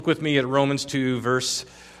Look with me at Romans 2, verse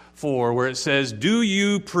 4, where it says, "Do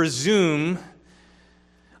you presume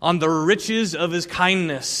on the riches of his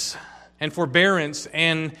kindness and forbearance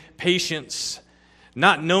and patience,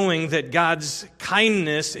 not knowing that God's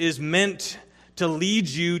kindness is meant to lead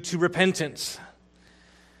you to repentance?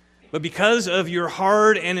 But because of your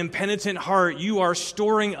hard and impenitent heart, you are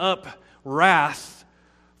storing up wrath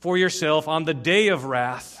for yourself on the day of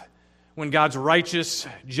wrath, when God's righteous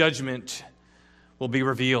judgment will be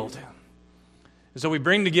revealed." And so we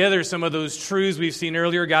bring together some of those truths we've seen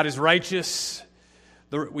earlier. God is righteous.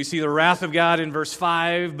 We see the wrath of God in verse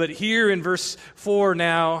 5. But here in verse 4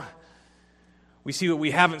 now, we see what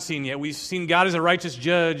we haven't seen yet. We've seen God as a righteous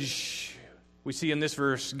judge. We see in this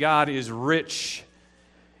verse, God is rich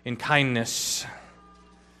in kindness.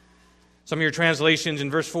 Some of your translations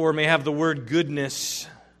in verse 4 may have the word goodness,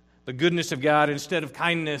 the goodness of God instead of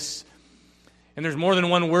kindness. And there's more than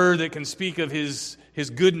one word that can speak of His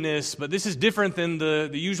goodness, but this is different than the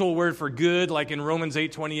usual word for good, like in Romans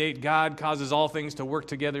 8:28, God causes all things to work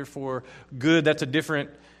together for good. That's a different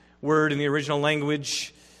word in the original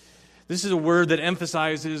language. This is a word that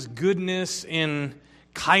emphasizes goodness in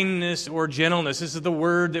kindness or gentleness. This is the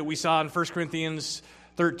word that we saw in 1 Corinthians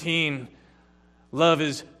 13. Love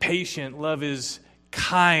is patient. Love is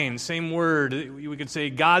kind. Same word. We could say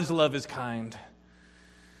God's love is kind.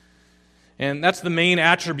 And that's the main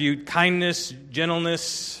attribute, kindness,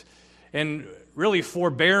 gentleness, and really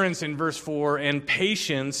forbearance in verse 4, and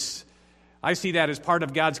patience. I see that as part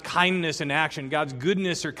of God's kindness in action. God's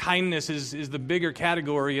goodness or kindness is the bigger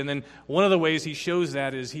category. And then one of the ways He shows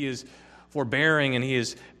that is He is forbearing and He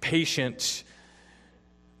is patient.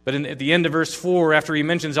 But at the end of verse 4, after He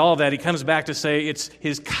mentions all of that, He comes back to say it's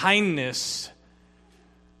His kindness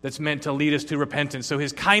that's meant to lead us to repentance. So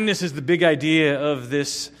His kindness is the big idea of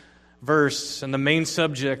this verse and the main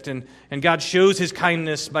subject. And God shows His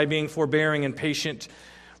kindness by being forbearing and patient.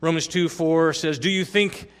 Romans 2:4 says, "Do you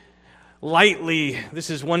think lightly," this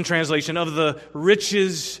is one translation, "of the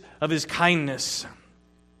riches of His kindness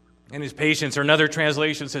and His patience?" Or another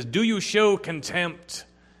translation says, "Do you show contempt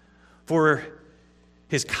for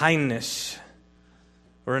His kindness?"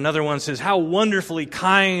 Or another one says, "How wonderfully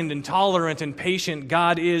kind and tolerant and patient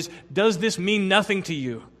God is. Does this mean nothing to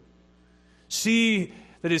you? See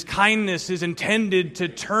that His kindness is intended to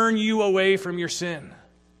turn you away from your sin."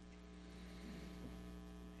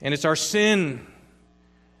 And it's our sin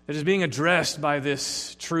that is being addressed by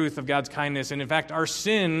this truth of God's kindness. And in fact, our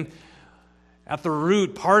sin, at the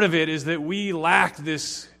root, part of it is that we lack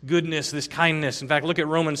this goodness, this kindness. In fact, look at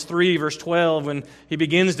Romans 3, verse 12, when he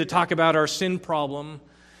begins to talk about our sin problem.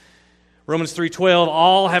 Romans 3:12,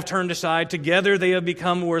 "All have turned aside. Together they have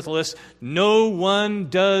become worthless. No one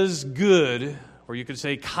does good," or you could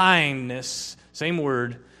say kindness, same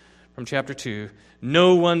word from chapter 2.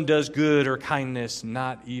 "No one does good or kindness,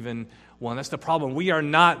 not even one." That's the problem. We are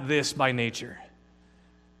not this by nature.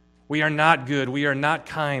 We are not good. We are not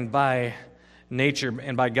kind by nature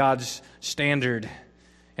and by God's standard.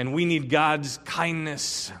 And we need God's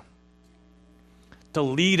kindness to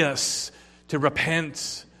lead us to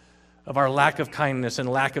repent of our lack of kindness and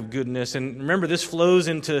lack of goodness. And remember, this flows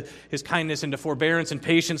into His kindness, into forbearance and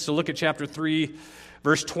patience. So look at chapter 3,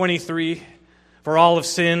 verse 23. "For all have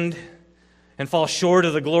sinned and fall short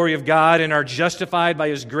of the glory of God, and are justified by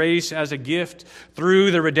His grace as a gift through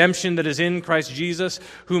the redemption that is in Christ Jesus,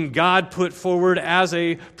 whom God put forward as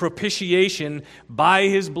a propitiation by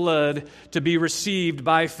His blood to be received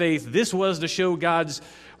by faith." This was to show God's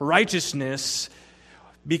righteousness,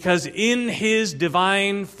 because in His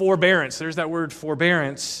divine forbearance, there's that word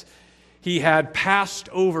forbearance, He had passed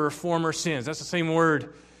over former sins. That's the same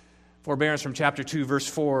word, forbearance, from chapter 2, verse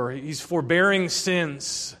 4. He's forbearing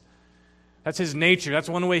sins. That's His nature. That's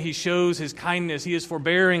one way He shows His kindness. He is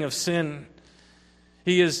forbearing of sin.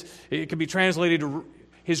 It could be translated,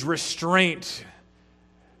 His restraint.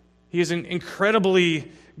 He is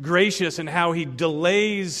incredibly gracious in how He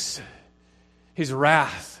delays His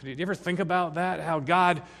wrath. Did you ever think about that? How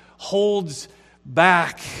God holds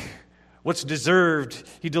back what's deserved.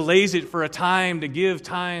 He delays it for a time to give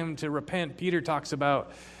time to repent. Peter talks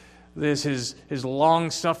about this, his long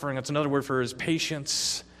suffering. That's another word for His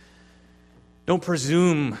patience. Don't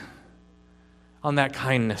presume on that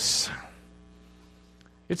kindness.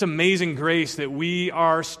 It's amazing grace that we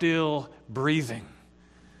are still breathing.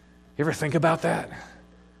 You ever think about that?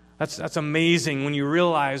 That's amazing when you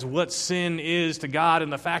realize what sin is to God,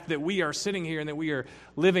 and the fact that we are sitting here and that we are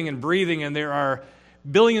living and breathing, and there are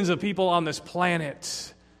billions of people on this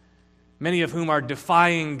planet, many of whom are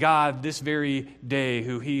defying God this very day,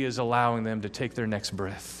 who He is allowing them to take their next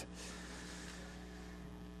breath.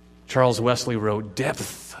 Charles Wesley wrote,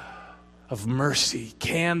 "Depth of mercy.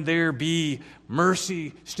 Can there be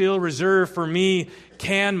mercy still reserved for me?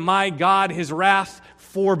 Can my God his wrath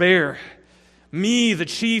forbear? Me, the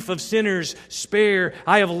chief of sinners, spare.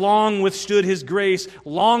 I have long withstood his grace,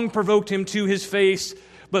 long provoked him to his face.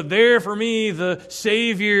 But there for me the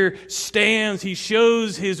Savior stands. He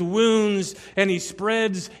shows his wounds and he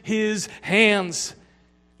spreads his hands.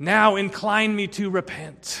 Now incline me to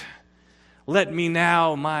repent. Let me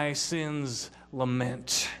now my sins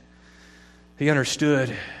lament." He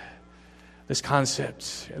understood this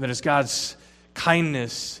concept, that it's God's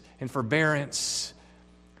kindness and forbearance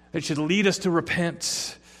that should lead us to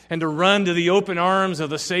repent and to run to the open arms of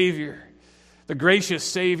the Savior, the gracious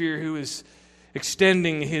Savior who is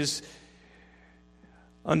extending his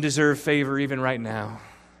undeserved favor even right now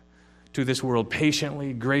to this world,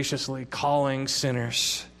 patiently, graciously calling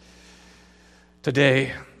sinners.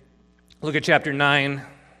 Today, look at chapter 9,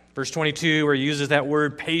 verse 22, where he uses that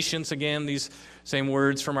word patience again, these same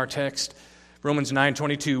words from our text. Romans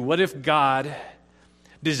 9:22. What if God,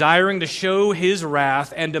 desiring to show his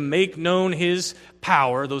wrath and to make known his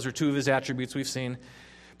power, those are two of his attributes we've seen,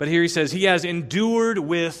 but here he says, he has endured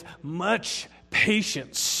with much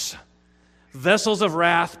patience vessels of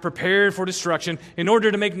wrath prepared for destruction, in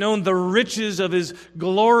order to make known the riches of his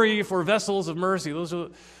glory for vessels of mercy. Those are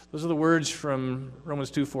the words from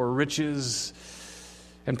Romans 2:4, riches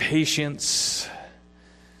and patience.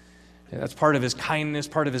 Yeah, that's part of his kindness,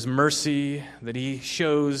 part of his mercy that he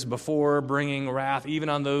shows before bringing wrath, even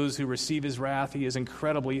on those who receive his wrath. He is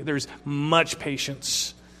there's much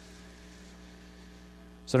patience.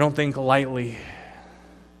 So don't think lightly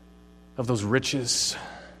of those riches,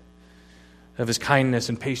 of his kindness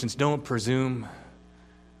and patience. Don't presume.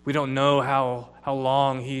 We don't know how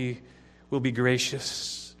long he will be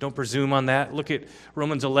gracious. Don't presume on that. Look at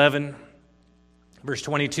Romans 11, verse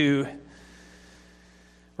 22,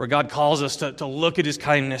 where God calls us to look at his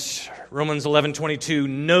kindness. Romans 11:22,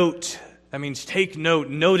 note, that means take note,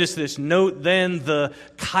 notice this, note then the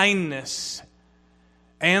kindness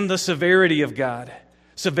and the severity of God.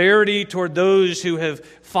 Severity toward those who have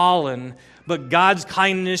fallen, but God's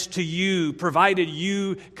kindness to you, provided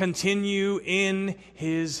you continue in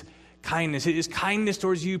his kindness. His kindness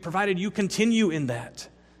towards you, provided you continue in that.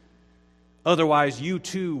 Otherwise, you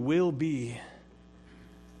too will be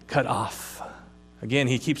cut off. Again,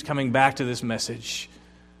 he keeps coming back to this message.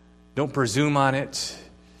 Don't presume on it.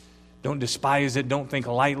 Don't despise it. Don't think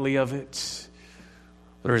lightly of it.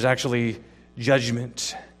 There is actually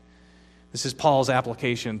judgment. This is Paul's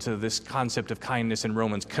application to this concept of kindness in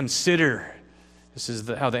Romans. Consider, this is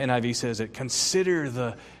how the NIV says it, consider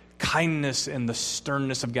the kindness and the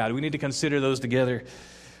sternness of God. We need to consider those together,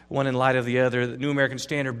 one in light of the other. The New American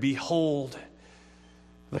Standard, behold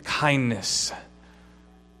the kindness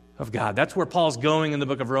of God. That's where Paul's going in the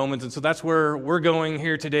book of Romans, and so that's where we're going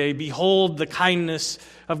here today. Behold the kindness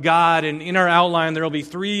of God, and in our outline there will be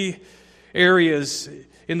 3 areas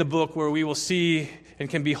in the book where we will see and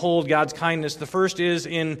can behold God's kindness. The first is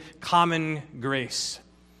in common grace.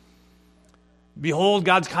 Behold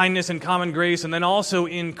God's kindness and common grace, and then also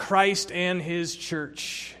in Christ and his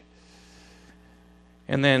church.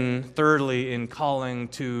 And then thirdly, in calling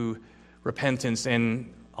to repentance.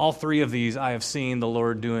 And all 3 of these I have seen the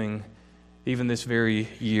Lord doing even this very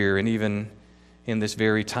year and even in this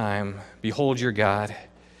very time. Behold your God.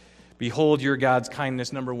 Behold your God's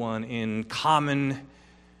kindness, number 1, in common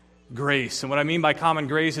grace. And what I mean by common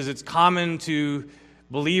grace is it's common to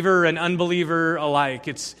believer and unbeliever alike.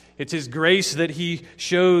 It's his grace that he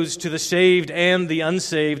shows to the saved and the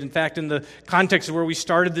unsaved. In fact, in the context of where we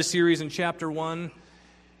started this series in chapter 1,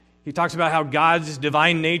 he talks about how God's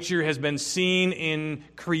divine nature has been seen in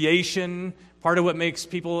creation. Part of what makes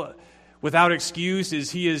people without excuse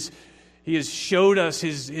is he has showed us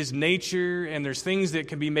his nature, and there's things that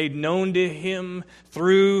can be made known to him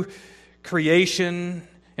through creation.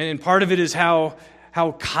 And part of it is how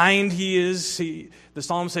kind he is. The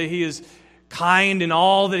Psalms say he is kind in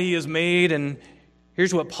all that he has made. And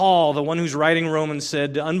here's what Paul, the one who's writing Romans,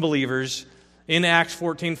 said to unbelievers in Acts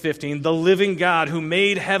 14:15. The living God who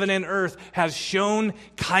made heaven and earth has shown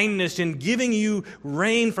kindness in giving you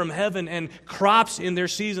rain from heaven and crops in their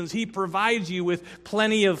seasons. He provides you with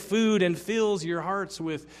plenty of food and fills your hearts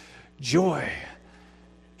with joy.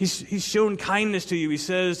 He's shown kindness to you, he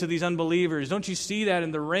says to these unbelievers. Don't you see that in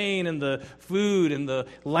the rain and the food and the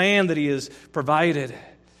land that he has provided?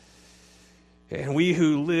 And we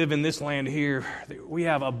who live in this land here, we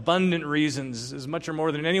have abundant reasons, as much or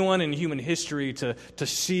more than anyone in human history, to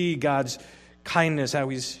see God's kindness, how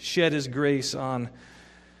he's shed his grace on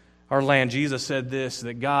our land. Jesus said this,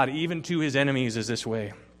 that God, even to his enemies, is this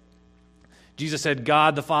way. Jesus said,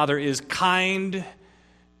 God the Father is kind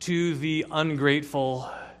to the ungrateful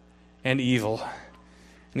and evil.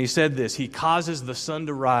 And he said this, he causes the sun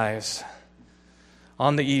to rise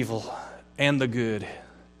on the evil and the good,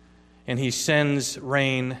 and he sends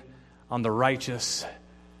rain on the righteous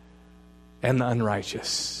and the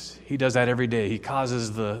unrighteous. He does that every day. He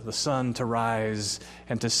causes the sun to rise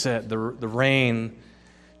and to set, the rain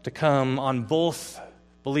to come on both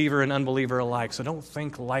believer and unbeliever alike. So don't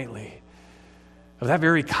think lightly of that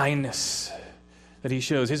very kindness that he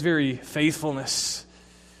shows, his very faithfulness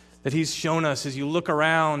that he's shown us. As you look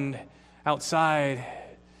around outside,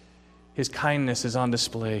 his kindness is on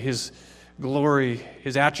display. His glory,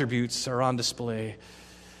 his attributes are on display.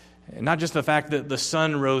 And not just the fact that the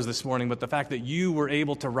sun rose this morning, but the fact that you were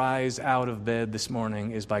able to rise out of bed this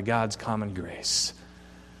morning is by God's common grace.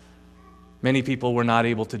 Many people were not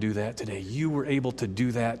able to do that today. You were able to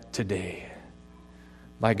do that today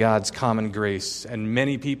by God's common grace. And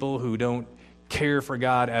many people who don't care for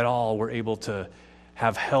God at all were able to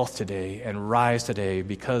have health today and rise today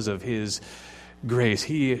because of his grace.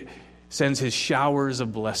 He sends his showers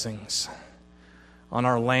of blessings on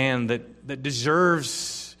our land that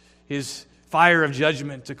deserves his fire of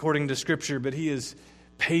judgment according to Scripture, but he is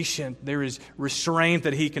patient. There is restraint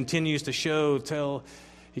that he continues to show till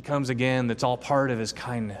he comes again. That's all part of his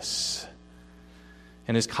kindness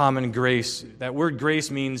and his common grace. That word grace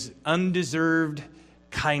means undeserved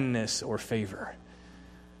kindness or favor.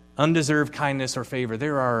 Undeserved kindness or favor.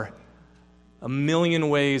 There are a million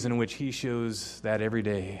ways in which he shows that every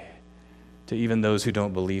day to even those who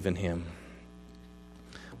don't believe in him.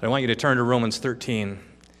 But I want you to turn to Romans 13.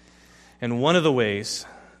 And one of the ways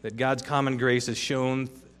that God's common grace is shown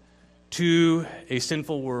to a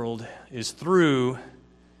sinful world is through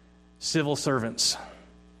civil servants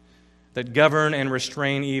that govern and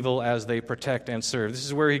restrain evil as they protect and serve. This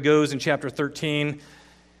is where he goes in chapter 13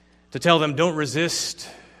 to tell them, don't resist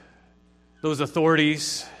those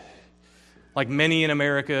authorities like many in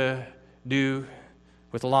America do,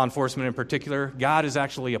 with law enforcement in particular. God has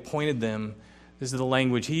actually appointed them. This is the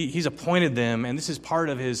language. He's appointed them, and this is part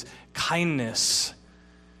of his kindness,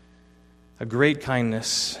 a great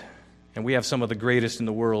kindness, and we have some of the greatest in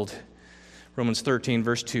the world. Romans 13,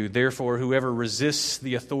 verse 2, therefore, whoever resists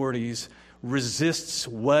the authorities resists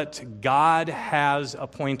what God has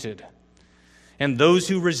appointed. And those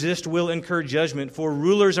who resist will incur judgment, for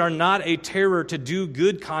rulers are not a terror to do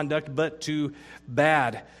good conduct, but to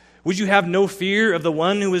bad. Would you have no fear of the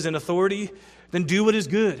one who is in authority? Then do what is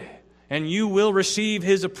good, and you will receive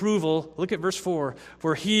his approval. Look at verse 4.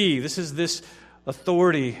 For he, this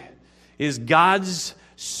authority, is God's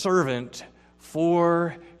servant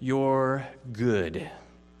for your good.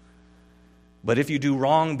 But if you do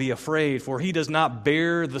wrong, be afraid, for he does not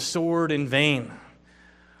bear the sword in vain.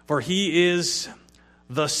 For he is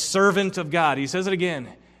the servant of God. He says it again.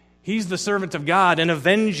 He's the servant of God, an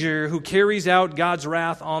avenger who carries out God's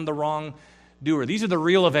wrath on the wrongdoer. These are the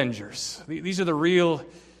real avengers. These are the real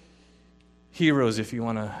heroes, if you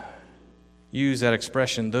want to use that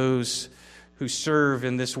expression. Those who serve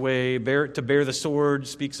in this way. To bear the sword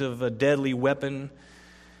speaks of a deadly weapon.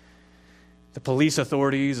 The police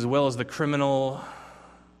authorities, as well as the criminal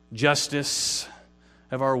justice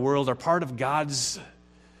of our world, are part of God's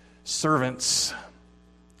servants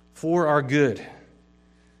for our good.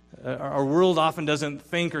 Our world often doesn't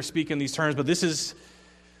think or speak in these terms, but this is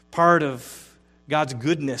part of God's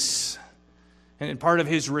goodness and part of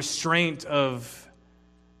his restraint of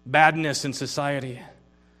badness in society.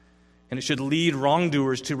 And it should lead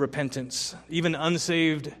wrongdoers to repentance. Even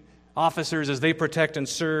unsaved officers, as they protect and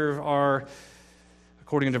serve, are,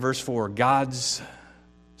 according to verse 4, God's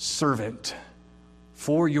servant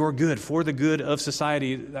for your good, for the good of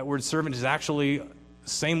society. That word servant is actually the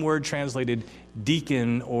same word translated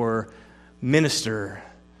deacon or minister.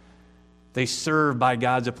 They serve by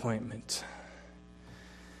God's appointment.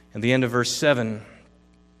 And the end of verse 7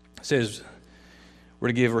 says, we're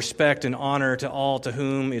to give respect and honor to all to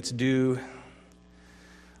whom it's due.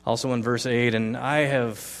 Also in verse 8, and I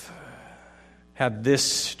have had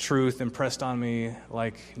this truth impressed on me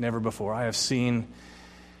like never before. I have seen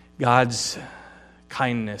God's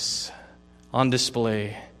kindness on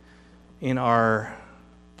display in our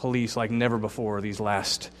police like never before these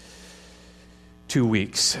last 2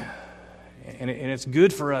 weeks. And it's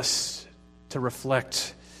good for us to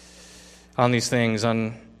reflect on these things.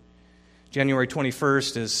 On January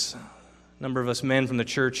 21st, as a number of us men from the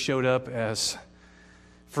church showed up as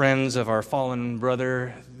friends of our fallen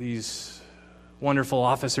brother, these wonderful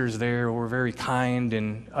officers there were very kind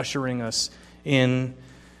in ushering us in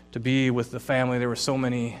to be with the family. There were so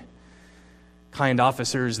many kind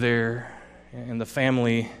officers there, and the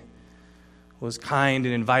family was kind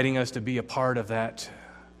in inviting us to be a part of that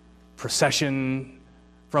procession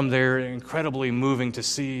from there. Incredibly moving to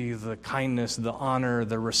see the kindness, the honor,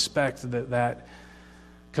 the respect that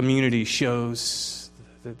community shows,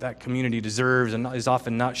 that community deserves and is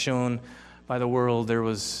often not shown by the world. There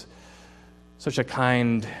was such a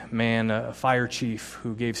kind man, a fire chief,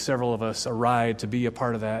 who gave several of us a ride to be a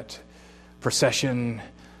part of that procession,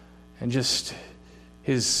 and just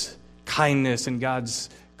his kindness and God's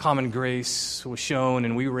common grace was shown,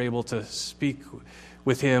 and we were able to speak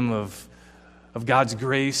with him of God's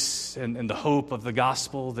grace and the hope of the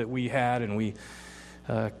gospel that we had, and we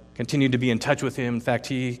continued to be in touch with him. In fact,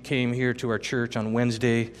 he came here to our church on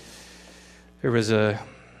Wednesday. There was a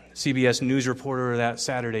CBS News reporter that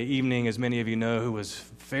Saturday evening, as many of you know, who was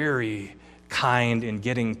very kind in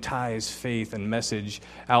getting Ty's faith and message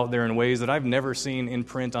out there in ways that I've never seen in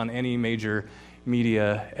print on any major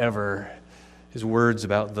media ever. His words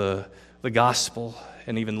about the gospel,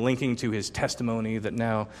 and even linking to his testimony that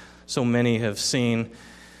now so many have seen.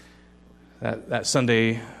 That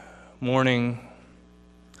Sunday morning,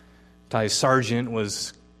 Ty's sergeant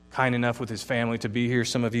was kind enough with his family to be here.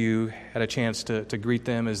 Some of you had a chance to greet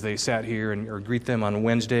them as they sat here, or greet them on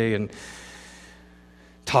Wednesday and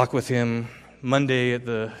talk with him. Monday at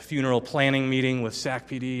the funeral planning meeting with Sac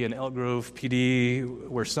PD and Elk Grove PD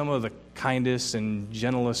were some of the kindest and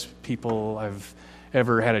gentlest people I've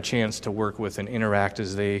ever had a chance to work with and interact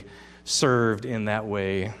as they served in that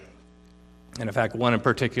way. And in fact, one in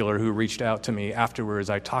particular who reached out to me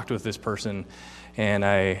afterwards, I talked with this person,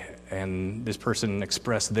 and this person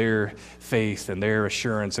expressed their faith and their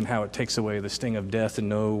assurance and how it takes away the sting of death to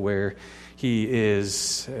know where he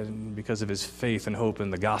is, and because of his faith and hope in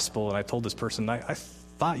the gospel. And I told this person, I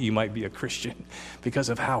thought you might be a Christian because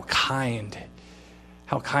of how kind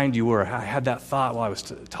you were. I had that thought while I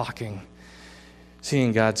was talking,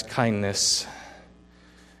 seeing God's kindness.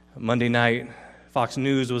 Monday night, Fox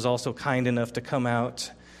News was also kind enough to come out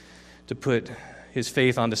to put his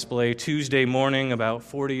faith on display. Tuesday morning, about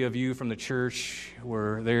 40 of you from the church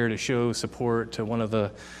were there to show support to one of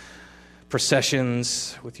the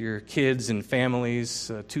processions with your kids and families.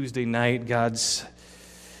 Tuesday night, God's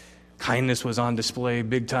kindness was on display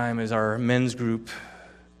big time as our men's group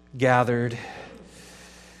gathered.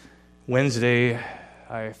 Wednesday,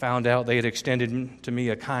 I found out they had extended to me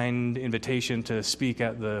a kind invitation to speak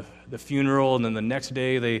at the funeral, and then the next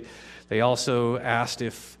day they also asked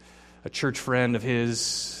if a church friend of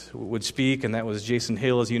his would speak, and that was Jason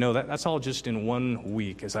Hill. As you know, that's all just in 1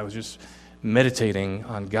 week, as I was just meditating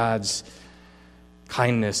on God's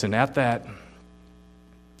kindness. And at that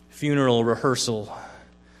funeral rehearsal,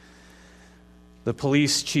 the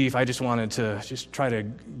police chief, I just wanted to just try to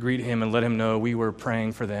greet him and let him know we were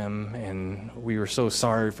praying for them, and we were so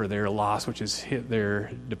sorry for their loss, which has hit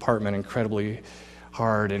their department incredibly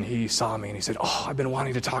hard. And he saw me and he said, "Oh, I've been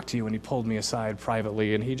wanting to talk to you." And he pulled me aside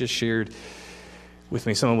privately, and he just shared with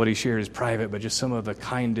me some of what he shared is private, but just some of the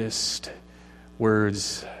kindest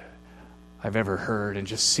words I've ever heard, and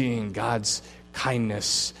just seeing God's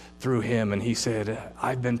kindness through him. And he said,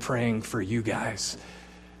 "I've been praying for you guys.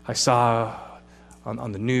 I saw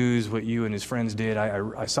on the news what you and his friends did.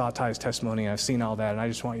 I saw Ty's testimony, and I've seen all that, and I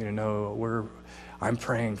just want you to know I'm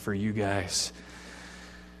praying for you guys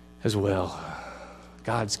as well."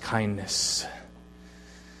 God's kindness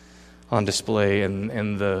on display,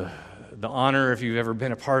 and the honor, if you've ever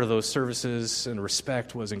been a part of those services, and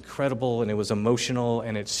respect was incredible, and it was emotional,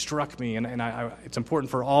 and it struck me, and it's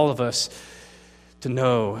important for all of us to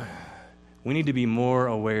know we need to be more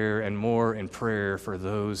aware and more in prayer for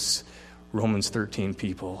those Romans 13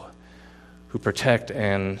 people who protect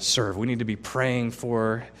and serve. We need to be praying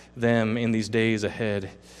for them in these days ahead.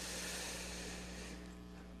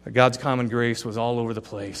 God's common grace was all over the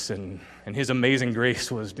place, and his amazing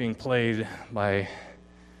grace was being played by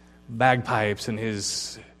bagpipes, and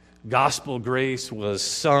his gospel grace was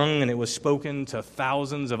sung, and it was spoken to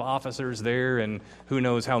thousands of officers there, and who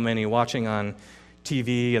knows how many watching on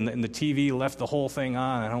TV, and the TV left the whole thing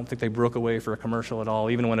on. I don't think they broke away for a commercial at all,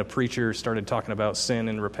 even when a preacher started talking about sin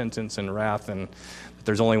and repentance and wrath, and that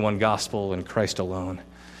there's only one gospel and Christ alone.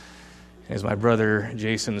 As my brother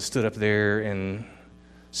Jason stood up there and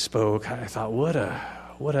spoke, I thought, what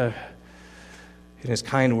a, in his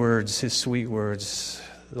kind words, his sweet words,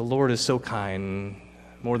 the Lord is so kind.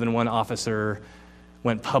 More than one officer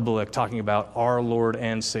went public talking about our Lord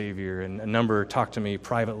and Savior, and a number talked to me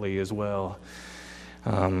privately as well.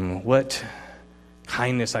 What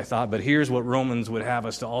kindness, I thought, but here's what Romans would have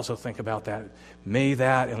us to also think about that. May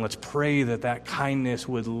that, and let's pray that kindness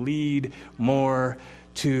would lead more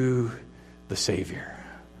to the Savior.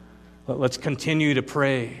 Let's continue to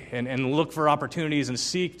pray and look for opportunities and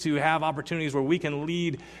seek to have opportunities where we can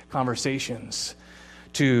lead conversations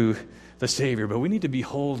to the Savior. But we need to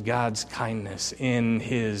behold God's kindness in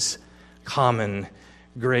His common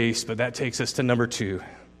grace. But that takes us to number 2.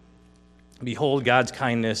 Behold God's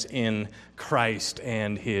kindness in Christ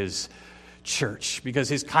and His church. Because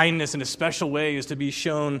His kindness in a special way is to be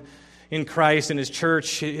shown in Christ and His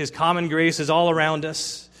church. His common grace is all around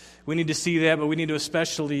us. We need to see that, but we need to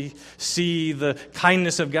especially see the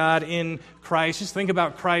kindness of God in Christ. Just think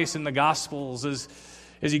about Christ in the Gospels as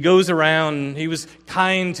He goes around. He was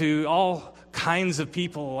kind to all kinds of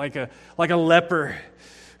people, like a leper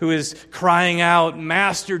who is crying out,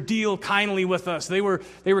 "Master, deal kindly with us." They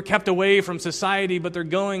were kept away from society, but they're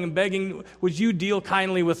going and begging, "Would you deal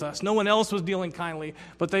kindly with us?" No one else was dealing kindly,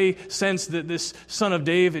 but they sensed that this Son of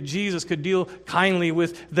David, Jesus, could deal kindly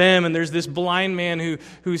with them. And there's this blind man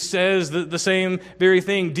who says the same very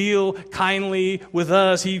thing, "Deal kindly with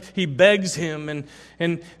us." He begs him,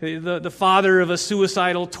 and the father of a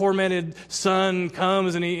suicidal, tormented son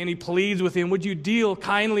comes and he pleads with him, "Would you deal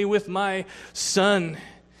kindly with my son?"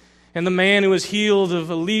 And the man who was healed of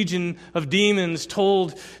a legion of demons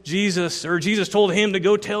told Jesus told him to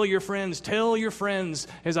go tell your friends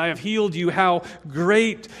as I have healed you, how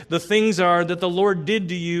great the things are that the Lord did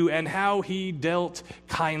to you and how He dealt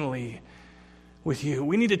kindly with you.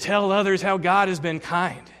 We need to tell others how God has been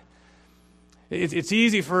kind. It's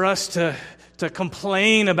easy for us to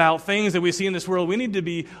complain about things that we see in this world. We need to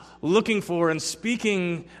be looking for and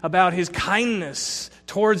speaking about His kindness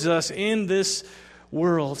towards us in this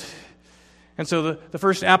world. And so the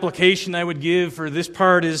first application I would give for this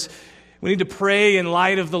part is we need to pray in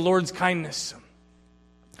light of the Lord's kindness.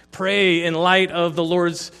 Pray in light of the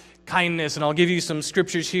Lord's kindness. And I'll give you some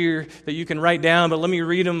scriptures here that you can write down, but let me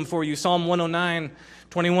read them for you. Psalm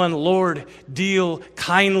 109:21, "Lord, deal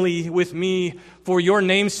kindly with me for your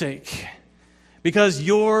name's sake, because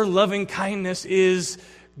your loving kindness is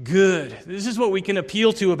good." This is what we can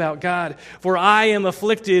appeal to about God. "For I am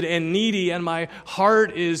afflicted and needy, and my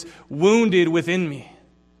heart is wounded within me.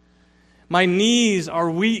 My knees are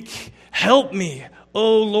weak. Help me,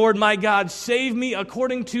 O Lord my God. Save me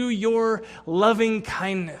according to your loving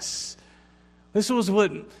kindness." This was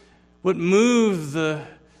what moved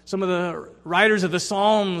some of the writers of the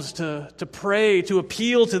Psalms to pray, to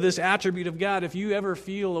appeal to this attribute of God. If you ever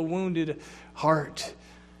feel a wounded heart,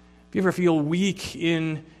 if you ever feel weak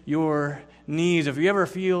in your knees, if you ever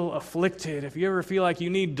feel afflicted, if you ever feel like you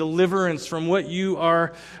need deliverance from what you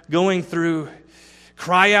are going through,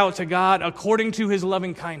 cry out to God according to His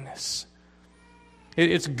loving kindness.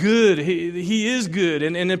 It's good. He is good.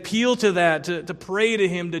 And appeal to that, to pray to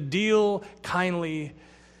Him, to deal kindly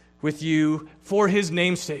with you for His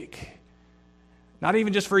name's sake. Not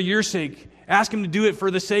even just for your sake. Ask Him to do it for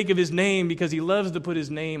the sake of His name, because He loves to put His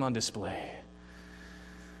name on display.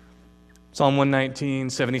 Psalm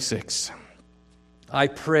 119:76. "I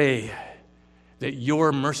pray that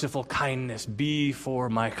your merciful kindness be for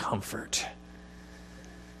my comfort."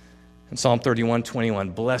 And Psalm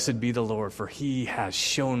 31:21. "Blessed be the Lord, for He has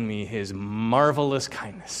shown me His marvelous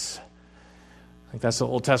kindness." I think that's the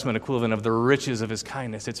Old Testament equivalent of the riches of His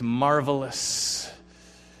kindness. It's marvelous.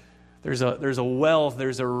 There's a wealth,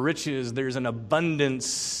 there's a riches, there's an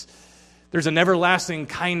abundance, there's an everlasting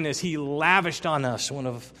kindness He lavished on us, one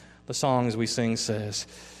of the songs we sing says.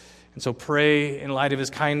 And so pray in light of His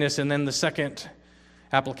kindness. And then the second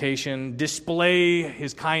application, display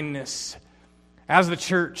His kindness as the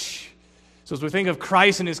church. So as we think of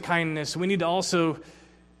Christ and His kindness, we need to also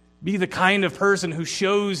be the kind of person who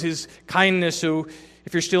shows His kindness. So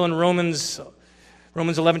if you're still in Romans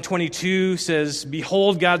 11:22 says,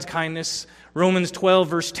 "Behold God's kindness." Romans 12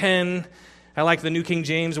 verse 10, I like the New King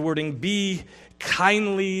James wording, "Be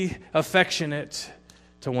kindly affectionate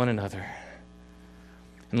to one another."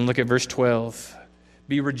 And look at verse 12.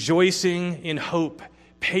 "Be rejoicing in hope,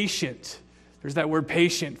 patient." There's that word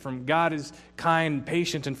patient from God is kind,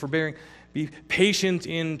 patient, and forbearing. "Be patient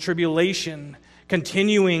in tribulation,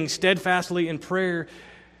 continuing steadfastly in prayer."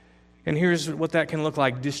 And here's what that can look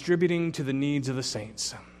like: distributing to the needs of the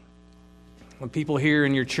saints. When people here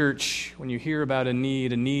in your church, when you hear about a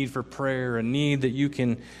need for prayer, a need that you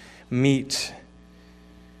can meet,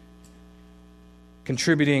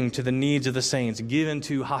 contributing to the needs of the saints, given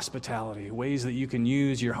to hospitality, ways that you can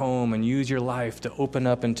use your home and use your life to open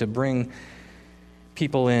up and to bring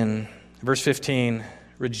people in. Verse 15,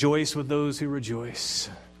 "Rejoice with those who rejoice.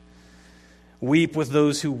 Weep with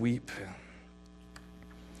those who weep."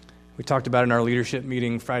 We talked about in our leadership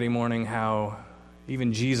meeting Friday morning how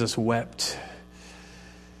even Jesus wept.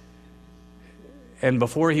 And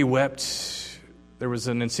before He wept, there was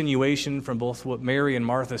an insinuation from both what Mary and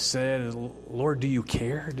Martha said, Lord, do you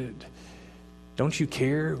care? Don't you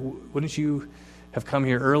care? Wouldn't you have come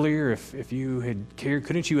here earlier if you had cared?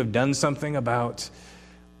 Couldn't you have done something about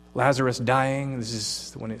Lazarus dying? This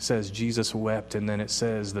is when it says Jesus wept, and then it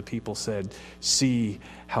says the people said, see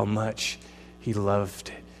how much he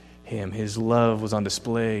loved him. His love was on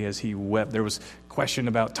display as he wept. There was question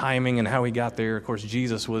about timing and how he got there. Of course,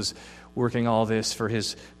 Jesus was working all this for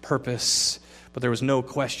his purpose, but there was no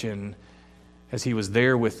question as he was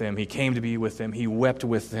there with them. He came to be with them. He wept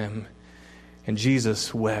with them, and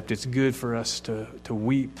Jesus wept. It's good for us to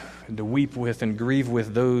weep and to weep with and grieve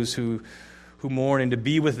with those who mourn and to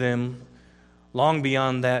be with them long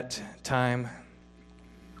beyond that time.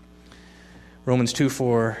 Romans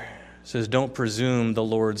 2:4 says, don't presume the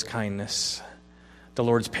Lord's kindness, the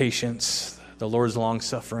Lord's patience, the Lord's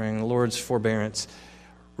long-suffering, the Lord's forbearance.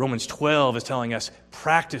 Romans 12 is telling us,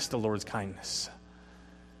 practice the Lord's kindness.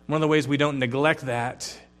 One of the ways we don't neglect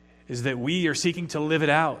that is that we are seeking to live it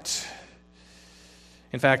out.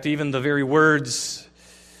 In fact, even the very words,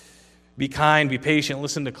 be kind, be patient.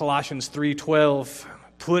 Listen to Colossians 3:12.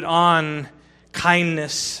 Put on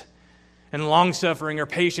kindness and long-suffering or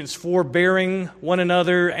patience, forbearing one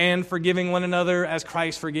another and forgiving one another as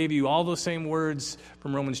Christ forgave you. All those same words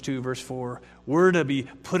from Romans 2, verse 4. We're to be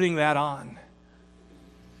putting that on.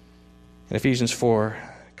 And Ephesians 4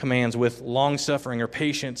 commands with long-suffering or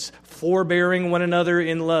patience, forbearing one another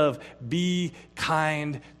in love. Be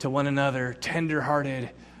kind to one another, tender-hearted,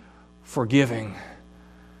 forgiving.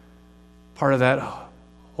 Part of that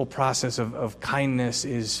whole process of kindness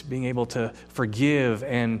is being able to forgive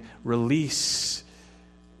and release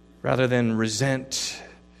rather than resent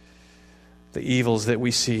the evils that we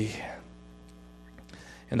see.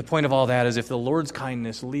 And the point of all that is if the Lord's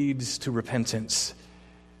kindness leads to repentance,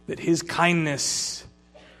 that his kindness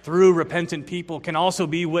through repentant people can also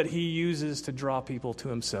be what he uses to draw people to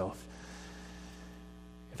himself.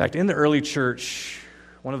 In fact, in the early church,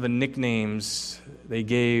 one of the nicknames they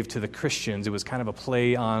gave to the Christians, it was kind of a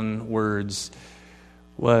play on words,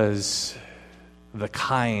 was the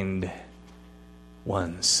kind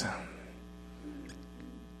ones.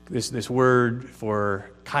 This word for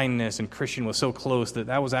kindness and Christian was so close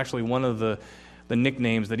that was actually one of the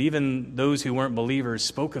nicknames that even those who weren't believers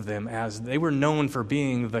spoke of them as. They were known for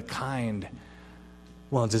being the kind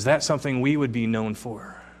ones. Is that something we would be known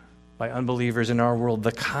for by unbelievers in our world?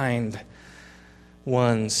 The kind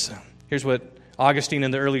ones. Here's what Augustine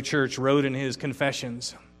in the early church wrote in his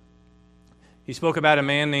Confessions. He spoke about a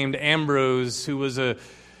man named Ambrose who was a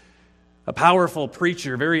powerful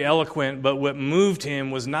preacher, very eloquent, but what moved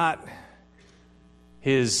him was not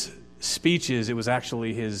his speeches, it was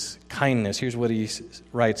actually his kindness. Here's what he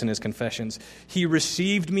writes in his Confessions. He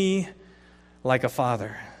received me like a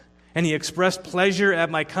father, and he expressed pleasure at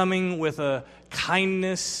my coming with a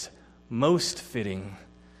kindness most fitting.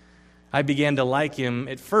 I began to like him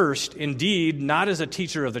at first, indeed, not as a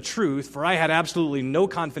teacher of the truth, for I had absolutely no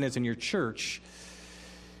confidence in your church.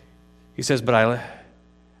 He says, but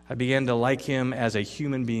I began to like him as a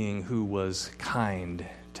human being who was kind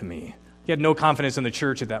to me. He had no confidence in the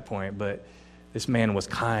church at that point, but this man was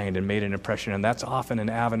kind and made an impression, and that's often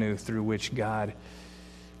an avenue through which God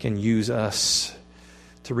can use us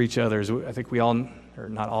to reach others. I think we all, or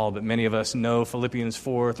not all, but many of us know Philippians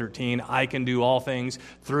 4:13. I can do all things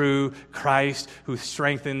through Christ who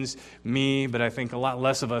strengthens me, but I think a lot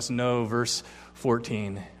less of us know verse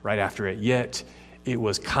 14 right after it. Yet it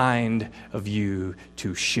was kind of you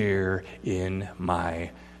to share in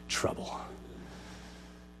my trouble.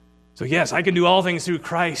 So yes, I can do all things through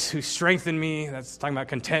Christ who strengthened me. That's talking about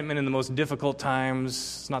contentment in the most difficult times.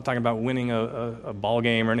 It's not talking about winning a ball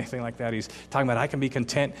game or anything like that. He's talking about I can be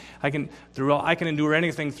content. I can endure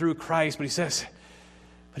anything through Christ. But he says,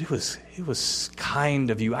 but it was kind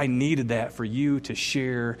of you. I needed that for you to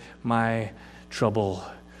share my trouble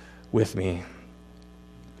with me.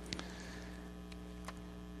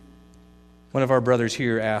 One of our brothers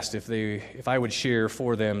here asked if I would share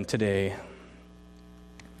for them today.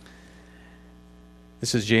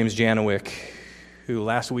 This is James Janowick, who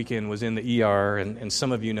last weekend was in the ER, and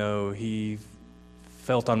some of you know he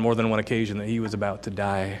felt on more than one occasion that he was about to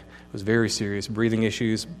die. It was very serious, breathing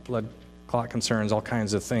issues, blood clot concerns, all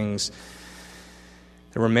kinds of things.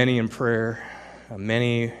 There were many in prayer.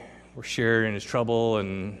 Many were shared in his trouble,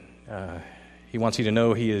 and he wants you to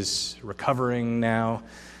know he is recovering now,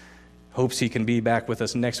 hopes he can be back with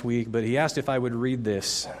us next week, but he asked if I would read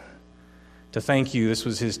this to thank you. This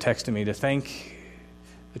was his text to me, to thank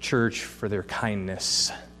the church for their kindness.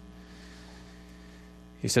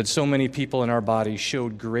 He said, so many people in our body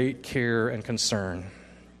showed great care and concern,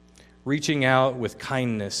 reaching out with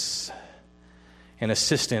kindness and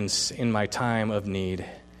assistance in my time of need.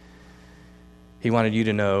 He wanted you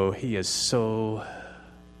to know he is so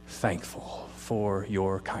thankful for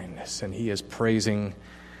your kindness, and he is praising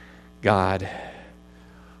God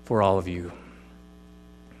for all of you.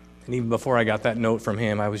 And even before I got that note from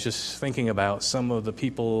him, I was just thinking about some of the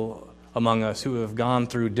people among us who have gone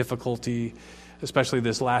through difficulty, especially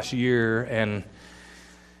this last year, and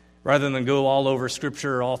rather than go all over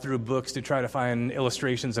Scripture or all through books to try to find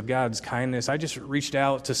illustrations of God's kindness, I just reached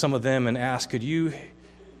out to some of them and asked, could you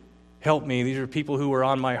help me? These are people who were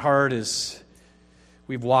on my heart as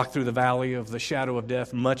we've walked through the valley of the shadow of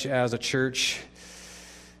death, much as a church.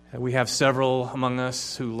 We have several among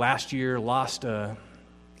us who last year lost a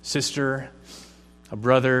sister, a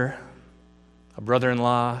brother, a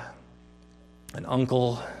brother-in-law, an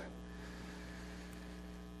uncle,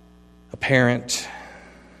 a parent.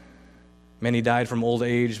 Many died from old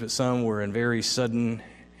age, but some were in very sudden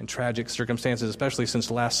and tragic circumstances, especially since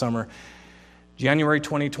last summer. January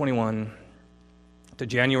 2021 to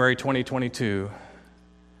January 2022,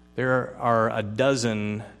 there are a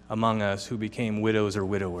dozen among us who became widows or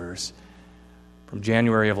widowers from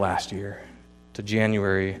January of last year to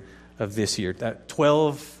January of this year. That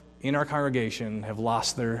 12 in our congregation have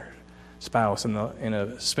lost their spouse in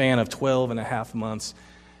a span of 12 and a half months,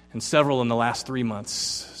 and several in the last 3 months.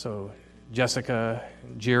 So Jessica,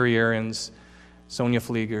 Jerry Aarons, Sonia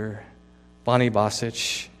Flieger, Bonnie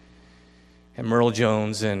Bosich, and Merle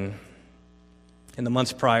Jones, and in the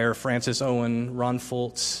months prior, Francis Owen, Ron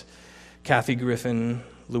Foltz, Kathy Griffin,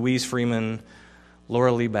 Louise Freeman,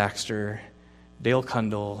 Laura Lee Baxter, Dale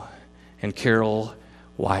Kundle, and Carol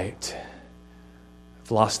White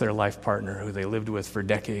have lost their life partner who they lived with for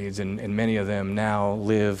decades, and many of them now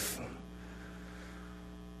live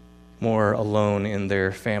more alone in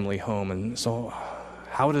their family home. And so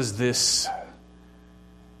how does this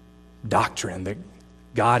doctrine that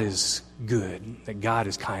God is good, that God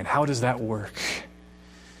is kind, how does that work?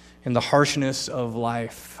 In the harshness of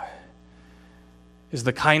life, is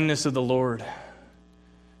the kindness of the Lord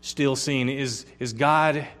still seen? Is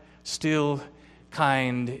God still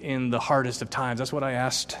kind in the hardest of times? That's what I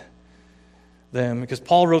asked them, because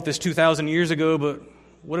Paul wrote this 2,000 years ago, but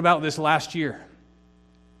what about this last year?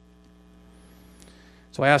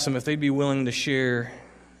 So I asked them if they'd be willing to share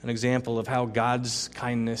an example of how God's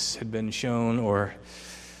kindness had been shown, or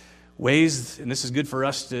ways, and this is good for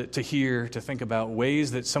us to hear, to think about,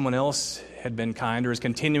 ways that someone else had been kind or is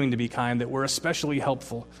continuing to be kind that were especially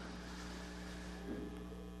helpful.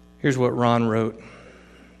 Here's what Ron wrote.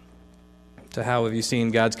 To how have you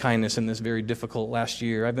seen God's kindness in this very difficult last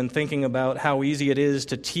year? I've been thinking about how easy it is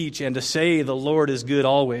to teach and to say the Lord is good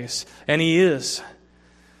always, and He is.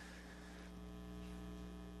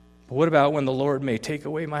 But what about when the Lord may take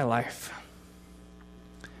away my life?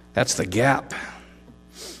 That's the gap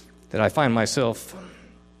that I find myself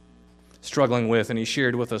struggling with. And he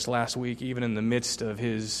shared with us last week, even in the midst of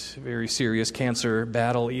his very serious cancer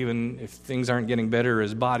battle, even if things aren't getting better,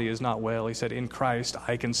 his body is not well, he said, in Christ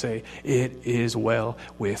I can say, it is well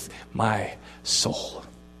with my soul.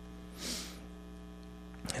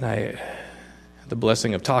 And I had the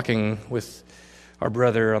blessing of talking with our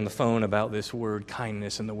brother on the phone about this word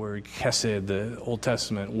kindness and the word chesed, the Old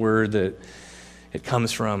Testament word that it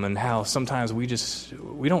comes from, and how sometimes we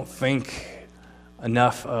don't think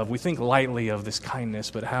enough of, we think lightly of this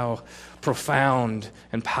kindness, but how profound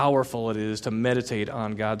and powerful it is to meditate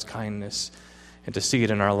on God's kindness and to see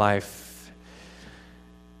it in our life.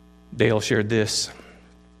 Dale shared this.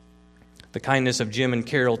 The kindness of Jim and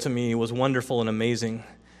Carol to me was wonderful and amazing.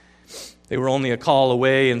 They were only a call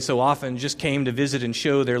away and so often just came to visit and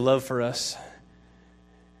show their love for us.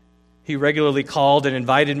 He regularly called and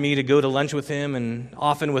invited me to go to lunch with him, and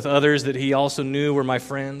often with others that he also knew were my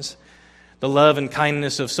friends. The love and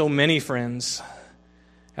kindness of so many friends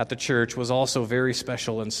at the church was also very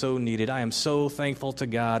special and so needed. I am so thankful to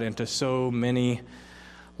God and to so many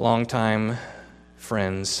longtime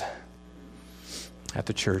friends at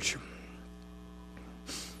the church.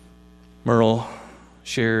 Merle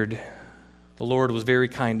shared, the Lord was very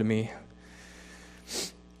kind to me.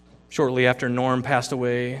 Shortly after Norm passed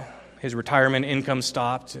away, his retirement income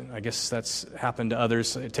stopped. I guess that's happened to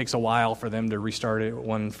others. It takes a while for them to restart it.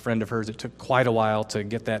 One friend of hers, it took quite a while to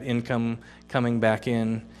get that income coming back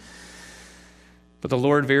in. But the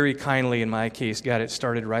Lord very kindly, in my case, got it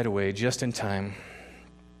started right away, just in time.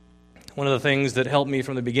 One of the things that helped me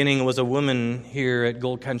from the beginning was a woman here at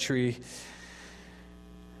Gold Country.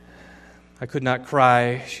 I could not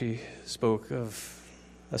cry. She spoke of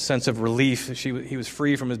a sense of relief. He was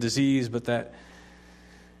free from his disease, but that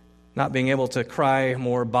Not being able to cry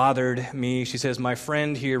more bothered me. She says, my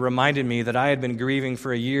friend here reminded me that I had been grieving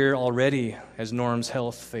for a year already as Norm's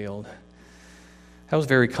health failed. That was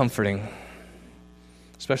very comforting,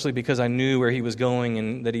 especially because I knew where he was going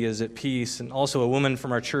and that he is at peace. And also a woman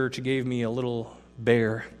from our church gave me a little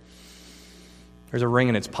bear. There's a ring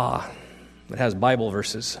in its paw that has Bible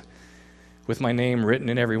verses with my name written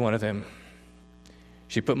in every one of them.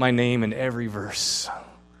 She put my name in every verse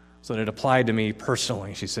so that it applied to me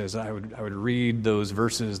personally. She says I would read those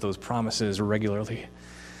verses, those promises regularly.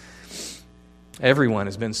 Everyone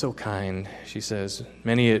has been so kind, she says.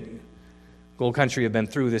 Many at Gold Country have been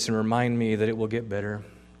through this and remind me that it will get better.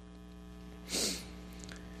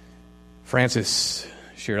 Francis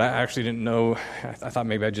shared, I actually didn't know, I thought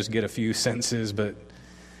maybe I'd just get a few sentences, but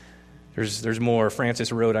there's more.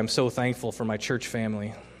 Francis wrote, I'm so thankful for my church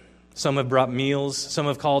family. Some have brought meals, some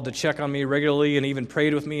have called to check on me regularly and even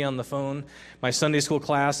prayed with me on the phone. My Sunday school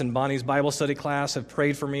class and Bonnie's Bible study class have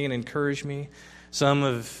prayed for me and encouraged me. Some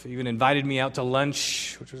have even invited me out to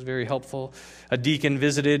lunch, which was very helpful. A deacon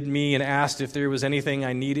visited me and asked if there was anything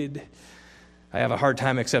I needed. I have a hard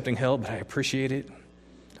time accepting help, but I appreciate it.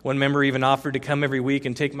 One member even offered to come every week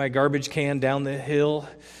and take my garbage can down the hill.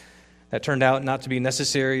 That turned out not to be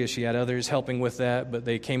necessary, as she had others helping with that, but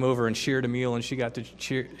they came over and shared a meal, and she got to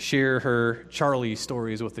share her Charlie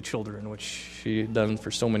stories with the children, which she had done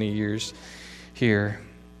for so many years here.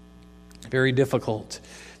 Very difficult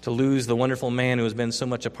to lose the wonderful man who has been so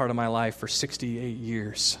much a part of my life for 68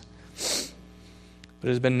 years. But it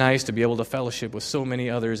has been nice to be able to fellowship with so many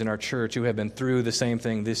others in our church who have been through the same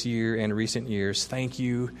thing this year and recent years. Thank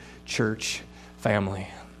you, church family.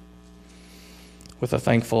 With a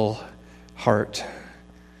thankful heart,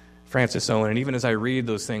 Francis Owen. And even as I read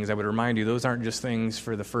those things, I would remind you, those aren't just things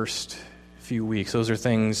for the first few weeks. Those are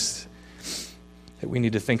things that we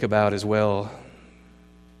need to think about as well.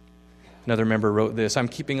 Another member wrote this, I'm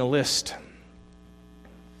keeping a list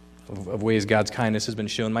of ways God's kindness has been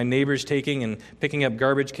shown. My neighbors taking and picking up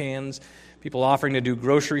garbage cans, people offering to do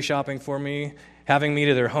grocery shopping for me, having me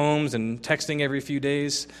to their homes and texting every few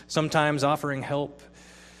days, sometimes offering help,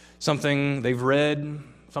 something they've read,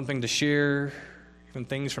 something to share, even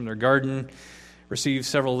things from their garden. Received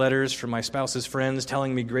several letters from my spouse's friends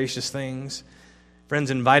telling me gracious things,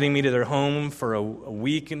 friends inviting me to their home for a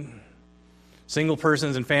week, and single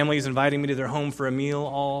persons and families inviting me to their home for a meal,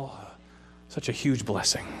 all such a huge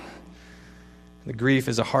blessing. The grief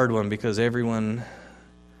is a hard one because everyone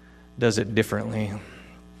does it differently.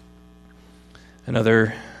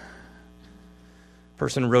 Another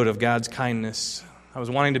person wrote of God's kindness. I was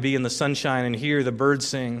wanting to be in the sunshine and hear the birds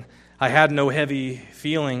sing. I had no heavy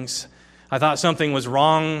feelings. I thought something was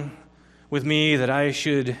wrong with me, that I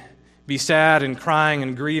should be sad and crying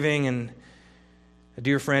and grieving. And a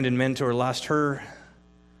dear friend and mentor lost her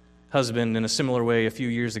husband in a similar way a few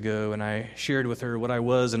years ago, and I shared with her what I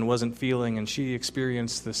was and wasn't feeling, and she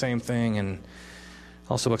experienced the same thing, and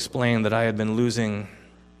also explained that I had been losing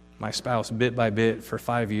my spouse bit by bit for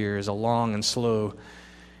 5 years, a long and slow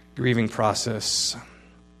grieving process.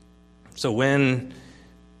 So when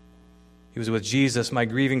he was with Jesus, my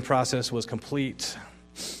grieving process was complete.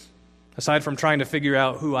 Aside from trying to figure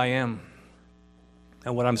out who I am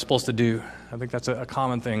and what I'm supposed to do, I think that's a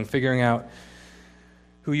common thing, figuring out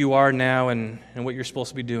who you are now and what you're supposed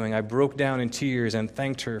to be doing. I broke down in tears and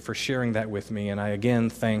thanked her for sharing that with me, and I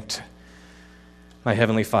again thanked my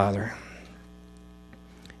Heavenly Father.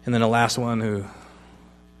 And then the last one who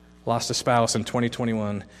lost a spouse in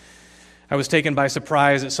 2021. I was taken by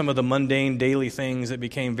surprise at some of the mundane daily things that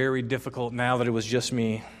became very difficult now that it was just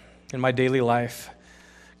me in my daily life.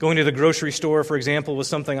 Going to the grocery store, for example, was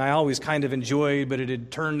something I always kind of enjoyed, but it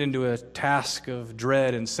had turned into a task of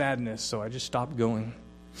dread and sadness, so I just stopped going.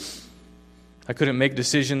 I couldn't make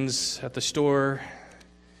decisions at the store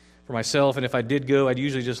for myself, and if I did go, I'd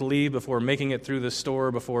usually just leave before making it through the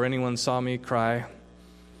store before anyone saw me cry.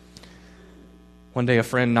 One day a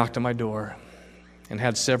friend knocked on my door and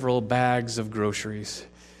had several bags of groceries.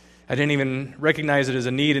 I didn't even recognize it as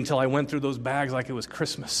a need until I went through those bags like it was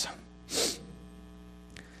Christmas.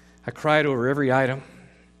 I cried over every item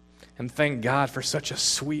and thanked God for such a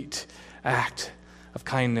sweet act of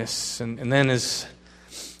kindness. And then as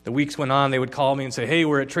the weeks went on, they would call me and say, hey,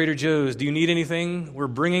 we're at Trader Joe's. Do you need anything? We're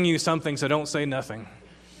bringing you something, so don't say nothing.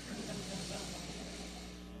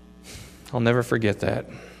 I'll never forget that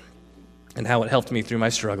and how it helped me through my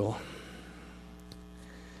struggle.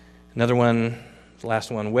 Another one, the last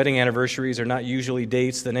one, wedding anniversaries are not usually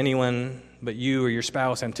dates that anyone but you or your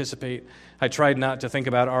spouse anticipate. I tried not to think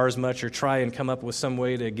about ours much or try and come up with some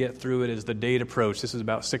way to get through it as the date approached. This was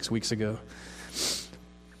about 6 weeks ago.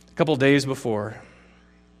 A couple days before,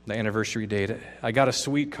 the anniversary date, I got a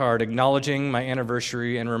sweet card acknowledging my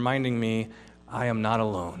anniversary and reminding me I am not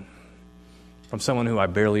alone, from someone who I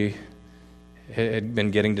barely had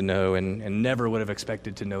been getting to know and never would have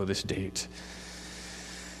expected to know this date.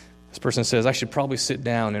 This person says, I should probably sit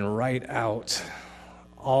down and write out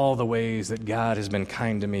all the ways that God has been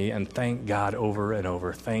kind to me and thank God over and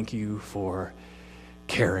over. Thank you for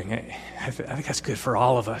caring. I think that's good for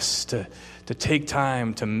all of us to take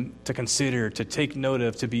time to consider, to take note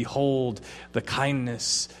of, to behold the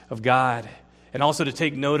kindness of God, and also to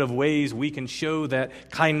take note of ways we can show that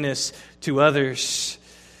kindness to others.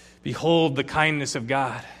 Behold the kindness of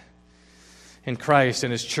God in Christ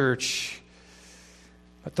and His church.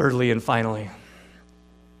 But thirdly and finally,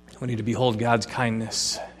 we need to behold God's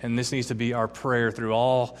kindness, and this needs to be our prayer through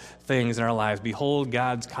all things in our lives. Behold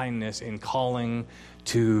God's kindness in calling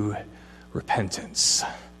to repentance.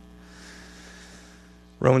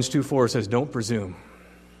 Romans 2:4 says, don't presume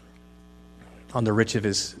on the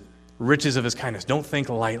riches of His kindness. Don't think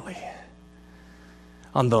lightly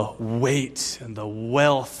on the weight and the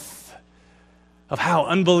wealth of how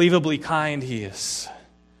unbelievably kind He is.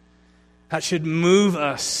 That should move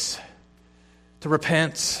us to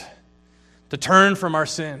repent, to turn from our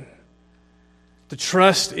sin, to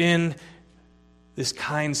trust in this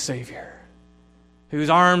kind Savior, whose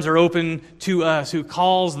arms are open to us, who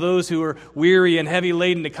calls those who are weary and heavy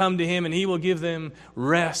laden to come to Him, and He will give them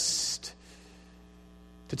rest,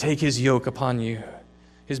 to take His yoke upon you.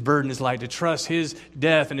 His burden is light, to trust His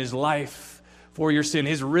death and His life for your sin,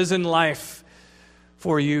 His risen life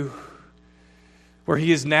for you, where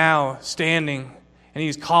He is now standing and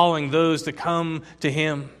He's calling those to come to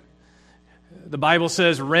Him. The Bible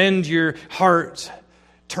says, rend your heart,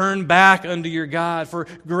 turn back unto your God, for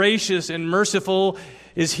gracious and merciful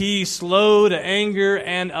is He, slow to anger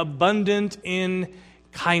and abundant in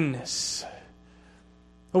kindness.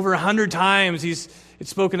 Over 100 times it's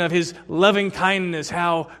spoken of His loving kindness,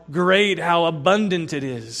 how great, how abundant it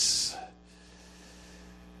is.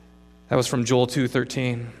 That was from Joel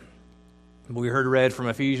 2:13. We heard read from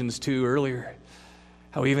Ephesians 2 earlier,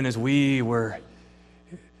 how even as we were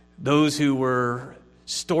those who were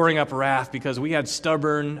storing up wrath because we had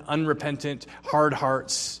stubborn, unrepentant, hard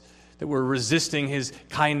hearts that were resisting His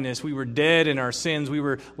kindness. We were dead in our sins. We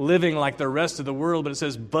were living like the rest of the world. But it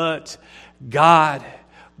says, but God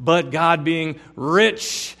being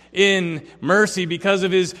rich in mercy because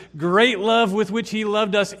of His great love with which He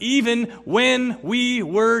loved us, even when we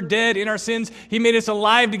were dead in our sins, He made us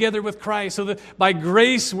alive together with Christ, so that by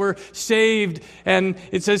grace we're saved. And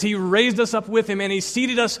it says He raised us up with Him, and He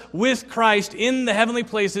seated us with Christ in the heavenly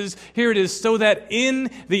places. Here it is, so that in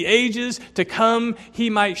the ages to come He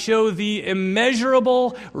might show the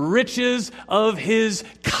immeasurable riches of His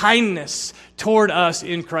kindness toward us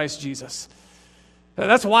in Christ Jesus.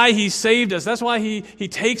 That's why He saved us. That's why He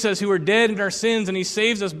takes us who are dead in our sins, and He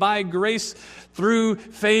saves us by grace through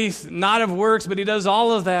faith, not of works, but He does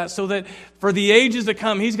all of that so that for the ages to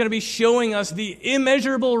come, He's going to be showing us the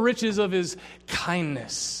immeasurable riches of His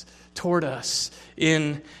kindness toward us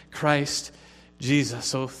in Christ Jesus.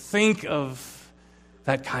 So think of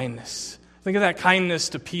that kindness. Think of that kindness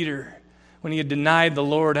to Peter when he had denied the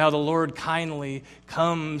Lord, how the Lord kindly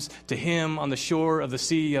comes to him on the shore of the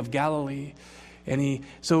Sea of Galilee. And He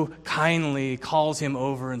so kindly calls him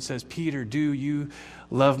over and says, Peter, do you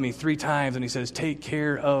love me? 3 times. And He says, take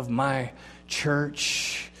care of my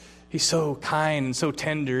church. He's so kind and so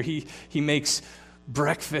tender. He makes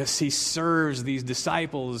breakfast. He serves these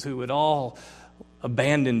disciples who had all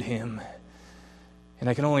abandoned Him. And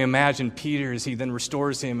I can only imagine Peter as He then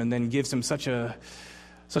restores him and then gives him such a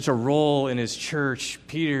role in His church.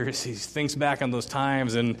 Peter, as he thinks back on those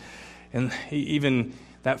times and he even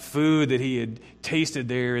that food that he had tasted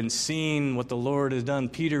there and seen what the Lord has done,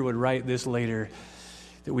 Peter would write this later,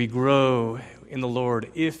 that we grow in the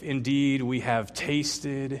Lord if indeed we have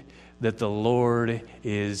tasted that the Lord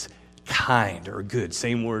is kind or good.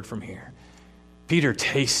 Same word from here. Peter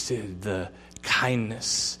tasted the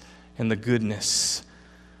kindness and the goodness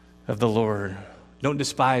of the Lord. Don't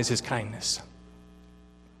despise His kindness.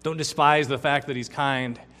 Don't despise the fact that He's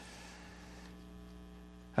kind.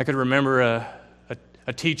 I could remember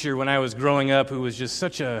a teacher when I was growing up who was just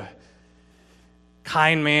such a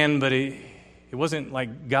kind man, but it wasn't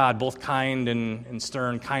like God, both kind and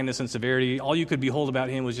stern, kindness and severity. All you could behold about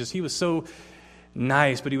him was just he was so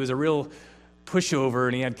nice, but he was a real pushover,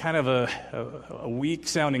 and he had kind of a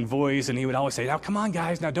weak-sounding voice, and he would always say, now, come on,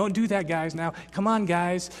 guys, now, don't do that, guys, now, come on,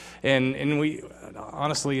 guys. And we,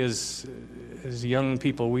 honestly, as young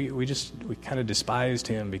people, we kind of despised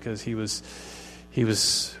him because he was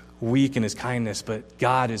weak in his kindness, but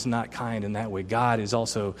God is not kind in that way. God is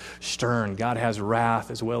also stern. God has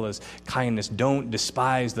wrath as well as kindness. Don't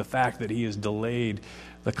despise the fact that he has delayed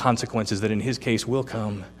the consequences that in his case will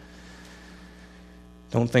come.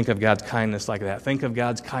 Don't think of God's kindness like that. Think of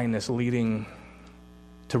God's kindness leading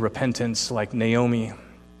to repentance, like Naomi,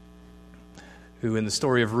 who in the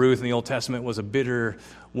story of Ruth in the Old Testament was a bitter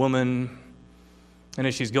woman. And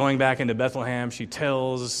as she's going back into Bethlehem, she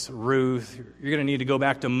tells Ruth, you're going to need to go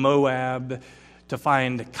back to Moab to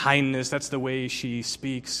find kindness. That's the way she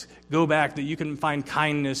speaks. Go back that you can find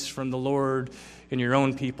kindness from the Lord in your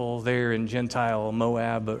own people there in Gentile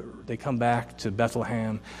Moab. But they come back to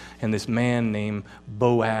Bethlehem, and this man named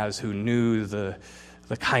Boaz, who knew the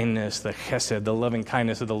kindness, the chesed, the loving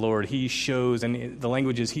kindness of the Lord, he shows, and the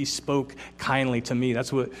language is, he spoke kindly to me.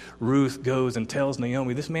 That's what Ruth goes and tells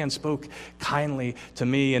Naomi. This man spoke kindly to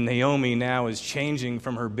me, and Naomi now is changing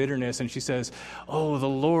from her bitterness, and she says, oh, the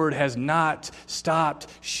Lord has not stopped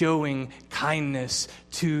showing kindness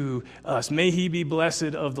to us. May he be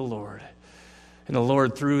blessed of the Lord. And the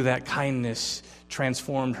Lord, through that kindness,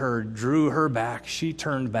 transformed her, drew her back. She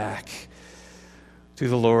turned back to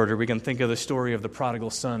the Lord. Or we can think of the story of the prodigal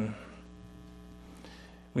son.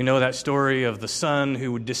 We know that story of the son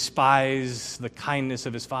who would despise the kindness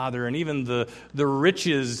of his father and even the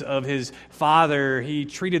riches of his father. He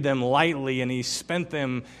treated them lightly and he spent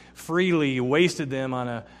them freely, wasted them on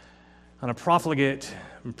a profligate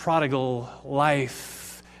and prodigal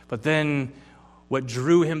life. But then what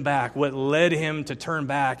drew him back, what led him to turn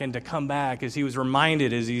back and to come back, is he was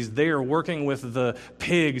reminded, as he's there working with the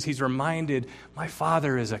pigs, he's reminded, my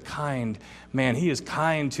father is a kind man. He is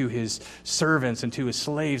kind to his servants and to his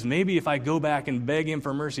slaves. Maybe if I go back and beg him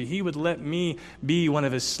for mercy, he would let me be one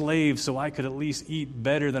of his slaves so I could at least eat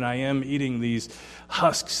better than I am eating these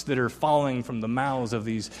husks that are falling from the mouths of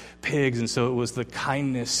these pigs. And so it was the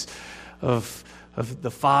kindness of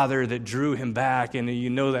the father that drew him back. And you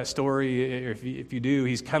know that story. If you do,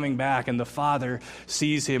 he's coming back and the father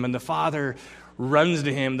sees him and the father runs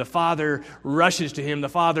to him. The father rushes to him. The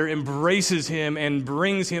father embraces him and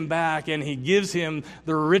brings him back, and he gives him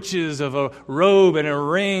the riches of a robe and a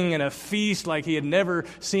ring and a feast like he had never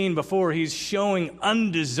seen before. He's showing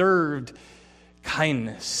undeserved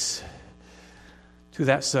kindness to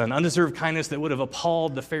that son. Undeserved kindness that would have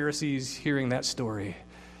appalled the Pharisees hearing that story,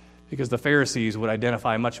 because the Pharisees would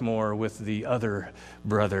identify much more with the other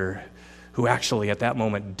brother who actually at that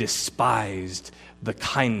moment despised the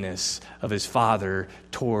kindness of his father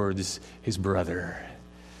towards his brother.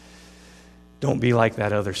 Don't be like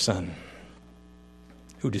that other son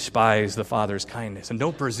who despised the father's kindness. And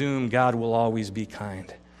don't presume God will always be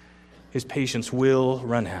kind. His patience will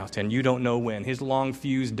run out, and you don't know when. His long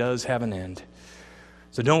fuse does have an end.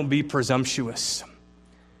 So don't be presumptuous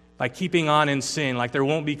by keeping on in sin like there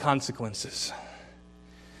won't be consequences.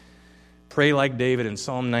 Pray like David in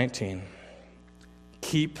Psalm 19.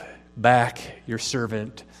 Keep back your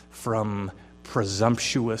servant from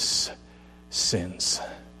presumptuous sins.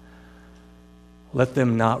 Let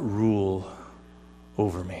them not rule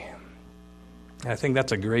over me. And I think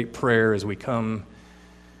that's a great prayer as we come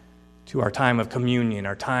to our time of communion,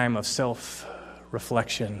 our time of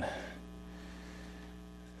self-reflection.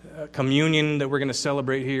 Communion that we're going to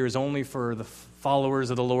celebrate here is only for the followers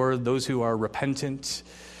of the Lord, those who are repentant,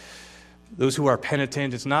 those who are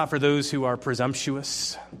penitent. It's not for those who are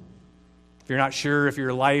presumptuous. If you're not sure if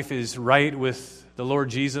your life is right with the Lord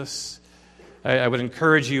Jesus, I would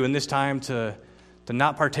encourage you in this time to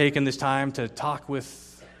not partake in this time, to talk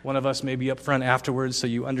with one of us maybe up front afterwards so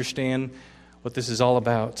you understand what this is all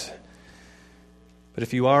about. But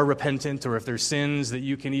if you are repentant, or if there's sins that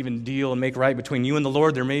you can even deal and make right between you and the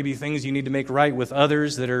Lord, there may be things you need to make right with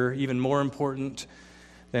others that are even more important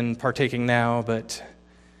than partaking now. But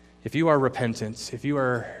if you are repentant, if you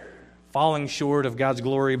are falling short of God's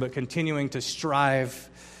glory but continuing to strive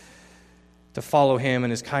to follow Him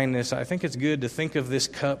and His kindness, I think it's good to think of this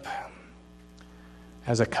cup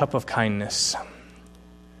as a cup of kindness.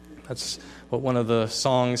 That's what one of the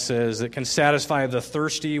songs says. It can satisfy the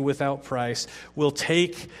thirsty without price. We'll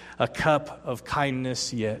take a cup of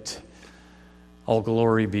kindness yet. All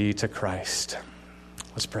glory be to Christ.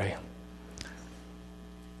 Let's pray.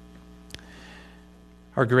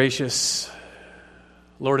 Our gracious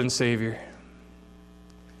Lord and Savior,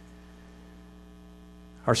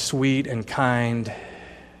 our sweet and kind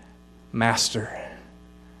Master,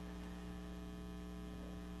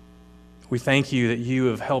 we thank you that you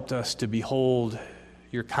have helped us to behold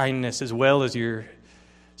your kindness as well as your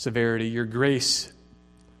severity, your grace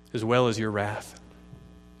as well as your wrath.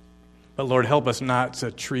 But Lord, help us not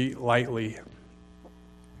to treat lightly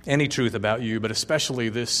any truth about you, but especially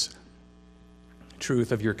this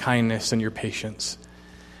truth of your kindness and your patience.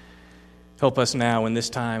 Help us now in this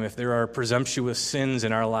time, if there are presumptuous sins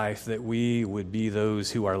in our life, that we would be those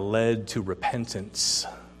who are led to repentance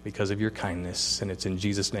because of your kindness. And it's in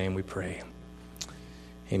Jesus' name we pray.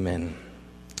 Amen.